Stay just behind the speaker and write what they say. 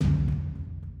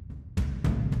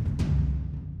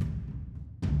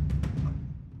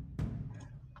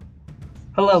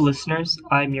Hello, listeners.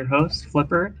 I'm your host,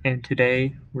 Flipper, and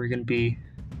today we're going to be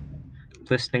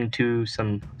listening to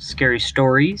some scary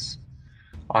stories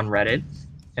on Reddit.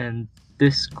 And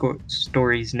this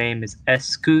story's name is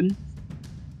Escoon.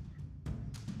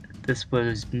 This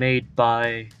was made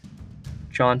by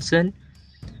Johnson.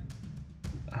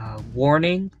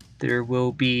 Warning, there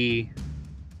will be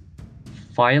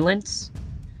violence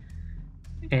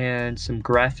and some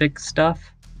graphic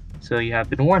stuff, so you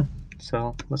have been warned.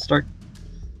 So let's start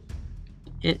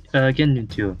getting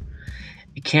into it.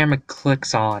 A camera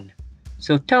clicks on.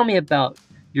 So tell me about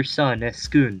your son,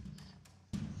 Escoon.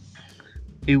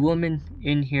 A woman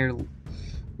in her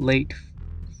late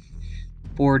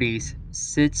 40s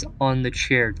sits on the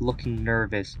chair looking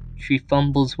nervous. She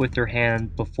fumbles with her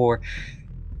hand before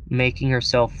making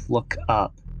herself look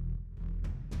up.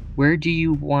 Where do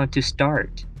you want to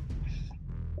start?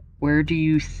 Where do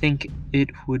you think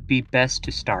it would be best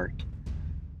to start?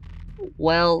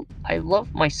 Well, I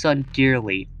love my son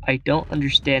dearly. I don't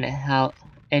understand how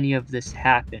any of this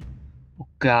happened. Oh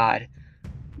God,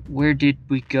 where did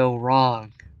we go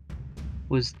wrong?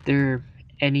 Was there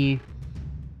any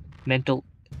mental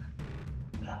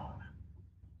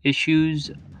issues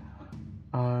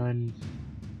on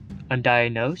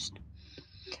undiagnosed?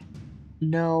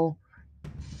 No,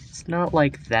 it's not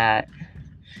like that.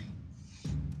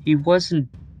 He wasn't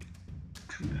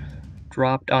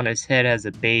dropped on his head as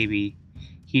a baby.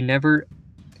 He never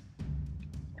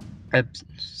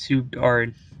absorbed or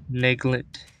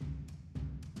neglected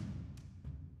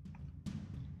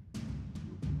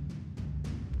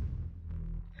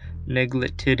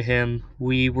him.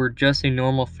 We were just a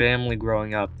normal family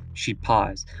growing up. She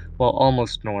paused. Well,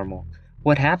 almost normal.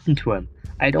 What happened to him?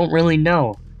 I don't really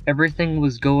know. Everything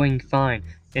was going fine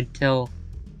until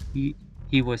he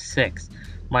was 6.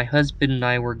 My husband and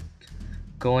I were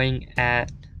going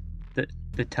at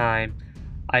the time.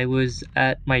 I was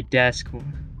at my desk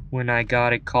when I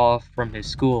got a call from his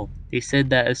school. They said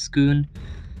that Ascoon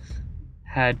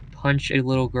had punched a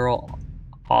little girl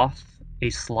off a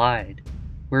slide.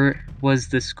 Where was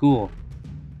the school?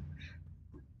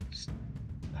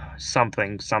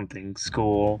 Something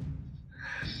school.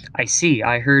 I see.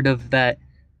 I heard of that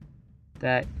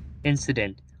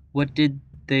incident. What did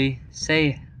they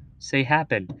say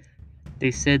happened?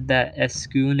 They said that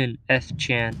Escoon and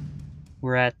F-Chan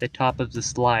were at the top of the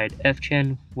slide.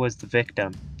 F-Chan was the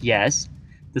victim. Yes,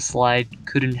 the slide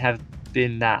couldn't have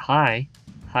been that high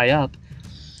up.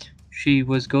 She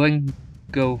was going to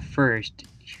go first.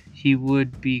 He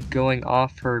would be going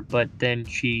off her, but then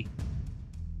he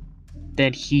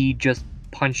just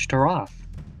punched her off.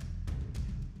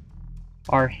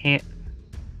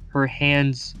 Her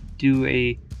hands do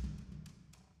a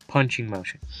punching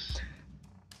motion.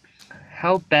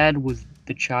 How bad was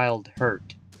the child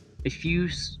hurt? A few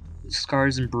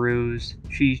scars and bruises.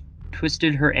 She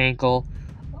twisted her ankle.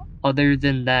 Other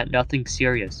than that, nothing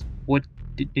serious. Why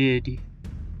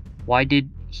did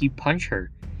he punch her?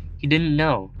 He didn't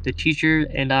know. The teacher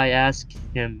and I asked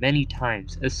him many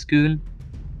times. Ascoon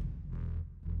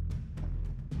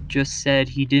just said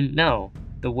he didn't know.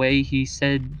 The way he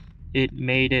said it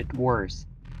made it worse.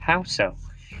 How so?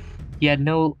 He had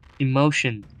no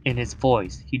emotion in his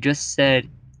voice. He just said,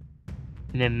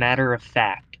 in a matter of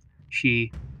fact.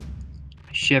 She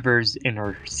shivers in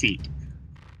her seat.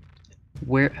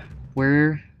 Were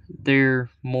there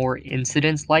more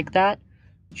incidents like that?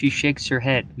 She shakes her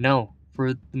head. No,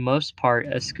 for the most part,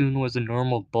 Ascoon was a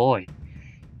normal boy.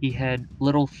 He had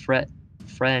little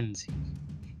friends.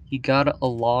 He got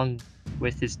along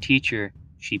with his teacher.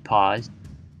 She paused.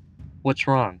 What's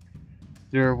wrong?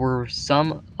 There were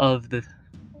some of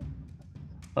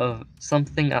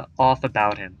something off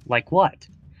about him. Like what?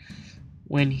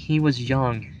 When he was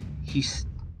young, he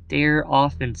stared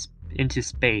off into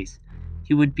space.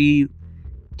 He would be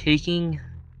taking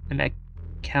an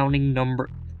accounting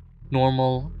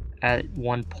normal at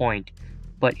one point,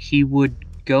 but he would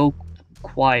go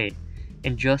quiet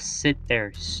and just sit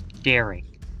there staring.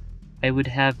 I would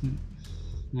have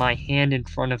my hand in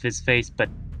front of his face, but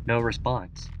no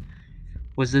response.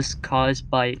 Was this caused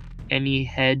by any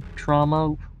head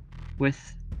trauma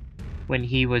with when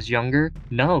he was younger?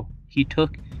 No. We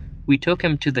took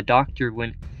him to the doctor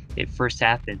when it first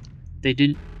happened. They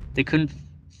couldn't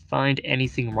find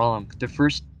anything wrong. The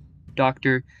first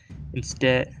doctor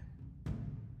instead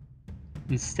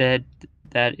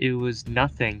that it was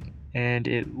nothing and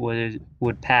it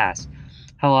would pass.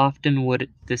 How often would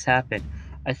this happen?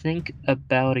 I think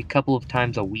about a couple of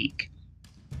times a week.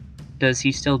 Does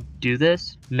he still do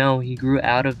this? No, he grew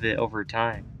out of it over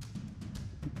time.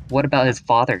 What about his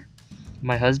father?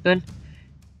 My husband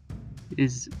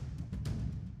is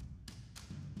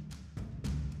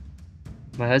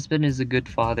My husband is a good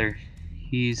father.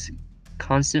 He's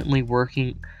constantly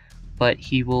working, but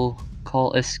he will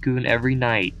call Eskun every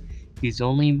night. He's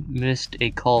only missed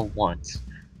a call once.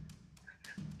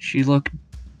 She looked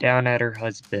down at her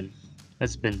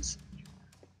husband's,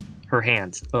 her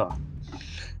hands. Ugh.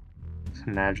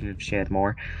 Imagine if she had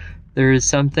more. There is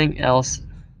something else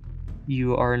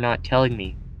you are not telling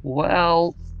me.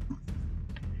 Well,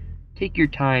 take your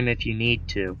time if you need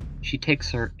to. She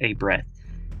takes a breath.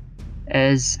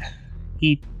 As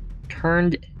he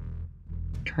turned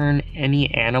tortured any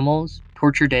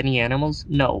animals?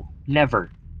 No,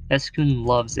 never. Eskun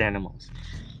loves animals.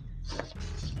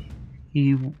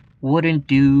 He wouldn't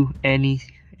do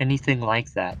anything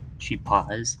like that. She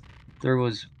paused. There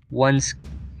was one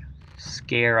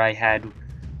scare I had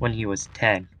when he was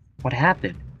 10. What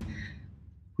happened?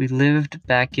 We lived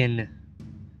back in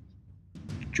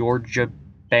Georgia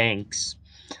Banks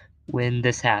when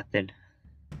this happened.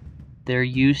 There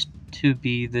used to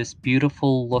be this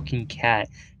beautiful looking cat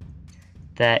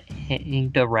that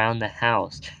hanged around the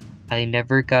house. I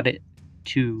never got it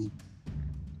too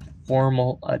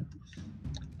formal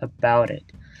about it.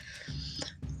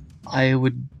 I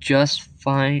would just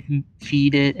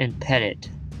feed it and pet it.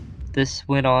 This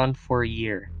went on for a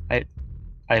year,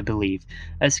 I believe.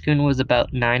 Eskun was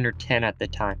about 9 or 10 at the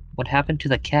time. What happened to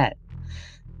the cat?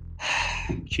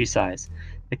 She sighs.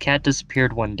 The cat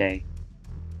disappeared one day.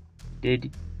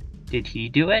 Did he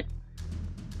do it?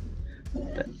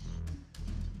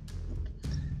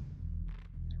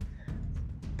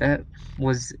 That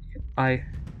was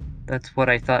that's what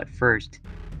I thought first.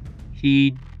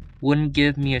 He wouldn't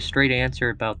give me a straight answer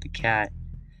about the cat.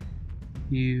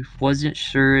 He wasn't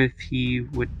sure if he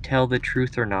would tell the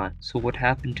truth or not, so what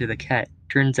happened to the cat?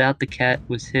 Turns out the cat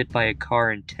was hit by a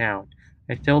car in town.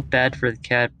 I felt bad for the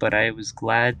cat, but I was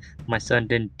glad my son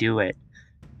didn't do it.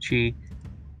 She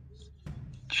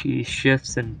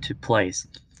shifts into place.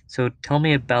 So tell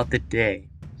me about the day.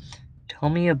 Tell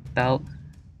me about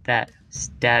that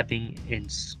stabbing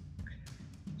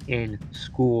in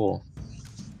school.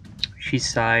 She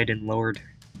sighed and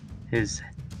his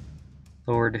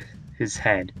lowered his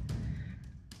head.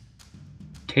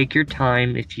 Take your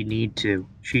time if you need to.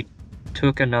 She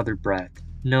took another breath.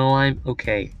 No, I'm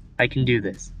okay. I can do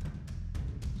this.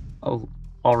 Oh,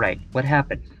 alright. What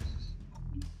happened?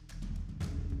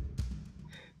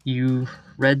 You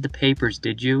read the papers,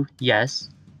 did you? Yes,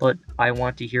 but I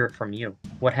want to hear it from you.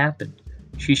 What happened?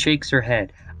 She shakes her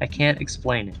head. I can't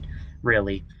explain it,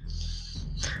 really.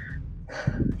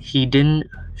 He didn't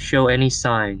show any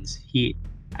signs. He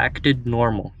acted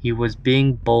normal. He was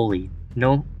being bullied.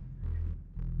 No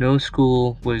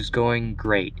school was going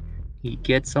great. He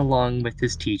gets along with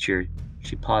his teacher.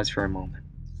 She paused for a moment.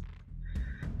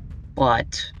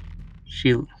 But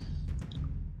she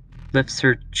lifts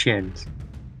her chins.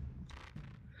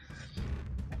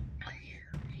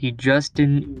 He just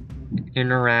didn't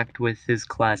interact with his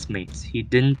classmates. He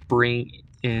didn't bring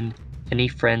in any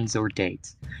friends or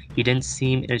dates. He didn't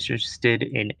seem interested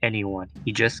in anyone.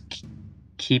 He just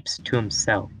keeps to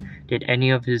himself. Did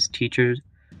any of his teachers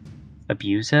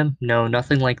abuse him? No,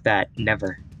 nothing like that.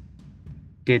 Never.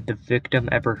 Did the victim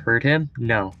ever hurt him?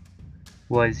 No.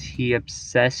 Was he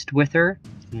obsessed with her?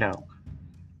 No.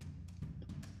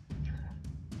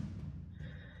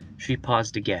 She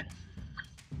paused again.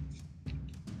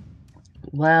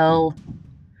 Well,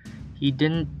 he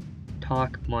didn't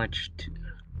talk much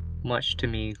to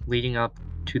me leading up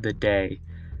to the day.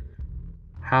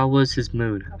 How was his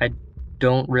mood? I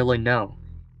don't really know.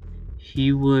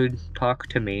 He would talk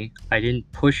to me. I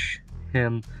didn't push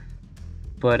him,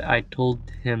 but I told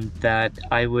him that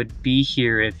I would be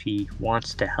here if he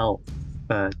wants to help,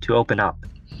 to open up.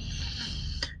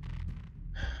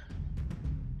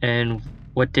 And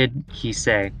what did he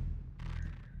say?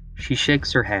 She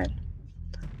shakes her head.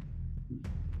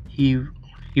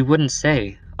 He wouldn't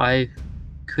say. I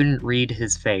couldn't read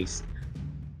his face.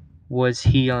 Was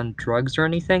he on drugs or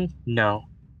anything? No.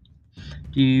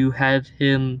 Do you have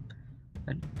him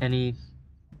any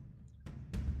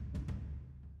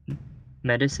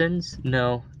medicines?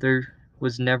 No, there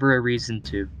was never a reason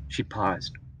to. She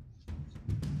paused.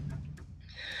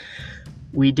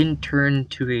 We did turn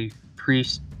to a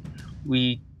priest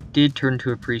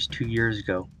 2 years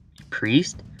ago. A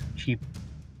priest? She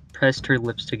pressed her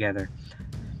lips together.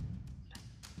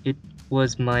 It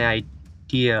was my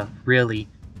idea, really.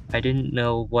 I didn't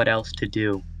know what else to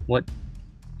do. What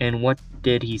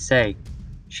did he say?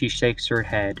 She shakes her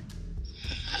head.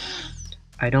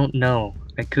 I don't know.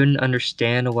 I couldn't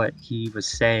understand what he was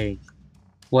saying.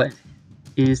 What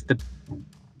is the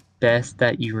best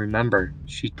that you remember?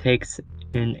 She takes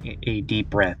in a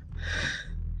deep breath.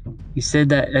 He said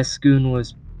that Escoon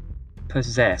was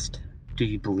possessed. Do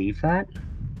you believe that?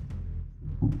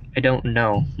 I don't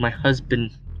know. My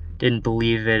husband didn't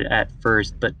believe it at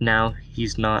first, but now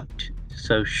he's not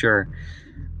so sure.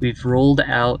 We've rolled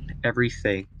out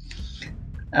everything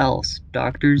else.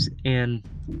 Doctors and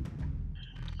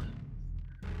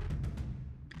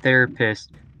therapists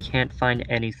can't find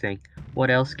anything. What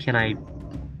else can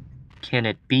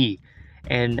it be?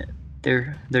 And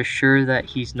they're sure that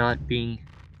he's not being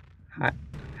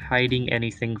hiding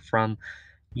anything from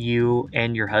you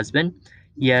and your husband.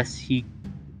 Yes, he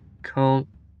combed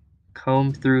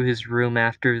through his room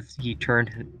after he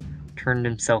turned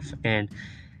himself in,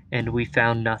 and we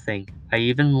found nothing. I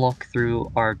even looked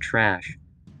through our trash.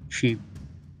 She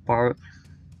bar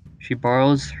she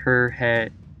borrows her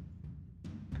head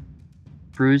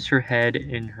bruised her head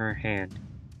in her hand.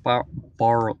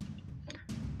 Borrow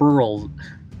burl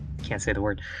can't say the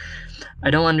word. I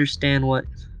don't understand what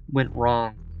went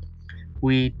wrong.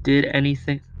 We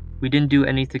didn't do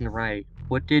anything right.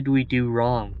 What did we do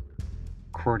wrong?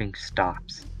 Recording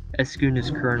stops. Escoon is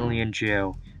currently in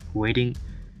jail, waiting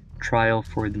trial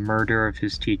for the murder of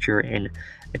his teacher and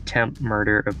attempt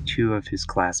murder of 2 of his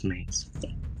classmates.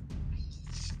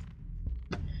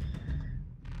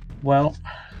 Well,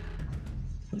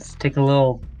 let's take a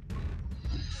little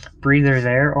breather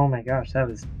there. Oh my gosh, that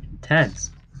was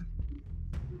intense.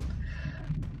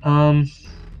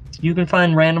 You can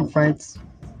find Random Frights.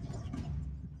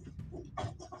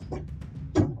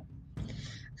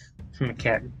 My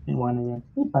cat wanted to.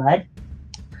 Hey, bud.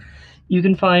 You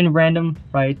can find Random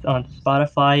Frights on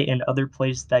Spotify and other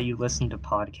places that you listen to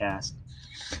podcasts.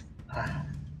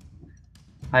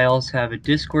 I also have a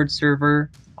Discord server.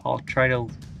 I'll try to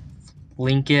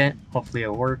link it. Hopefully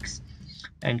it works.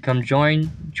 And come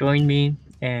join me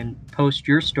and post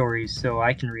your stories so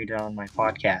I can read it on my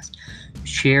podcast.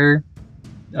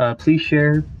 Please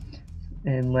share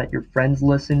and let your friends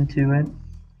listen to it.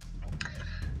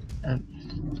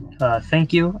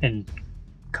 Thank you and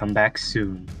come back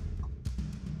soon.